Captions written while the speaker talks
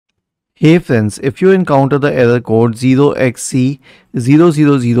Hey friends, if you encounter the error code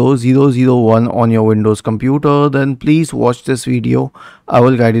 0xc0000001 on your Windows computer, then please watch this video. I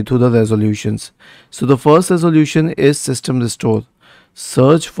will guide you through the resolutions. So the first resolution is system restore.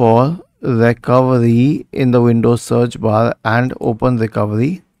 Search for recovery in the Windows search bar and open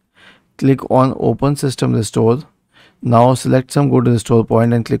recovery. Click on open system restore. Now select some good restore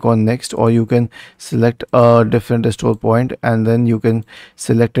point and click on next, or you can select a different restore point and then you can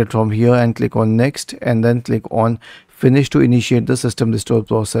select it from here and click on next and then click on finish to initiate the system restore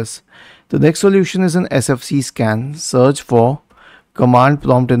process. The next solution is an SFC scan. Search for command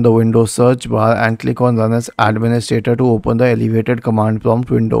prompt in the Windows search bar and click on run as administrator to open the elevated command prompt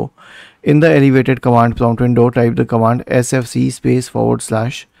window. In the elevated command prompt window, type the command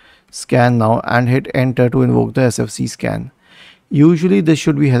sfc /scan now and hit enter to invoke the SFC scan. Usually this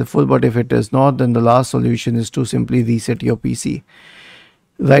should be helpful, but if it is not, then the last solution is to simply reset your PC.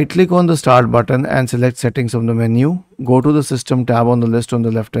 Right click on the start button and select settings from the menu. Go to the system tab on the list on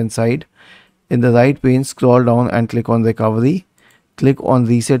the left hand side. In the right pane, scroll down and click on recovery. Click on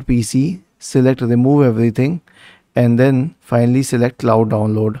reset PC, select remove everything and then finally select cloud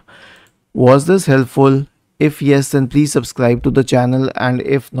download. Was this helpful? If yes, then please subscribe to the channel, and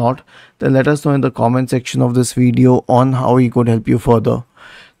if not, then let us know in the comment section of this video on how we could help you further.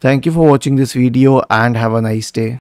 Thank you for watching this video and have a nice day.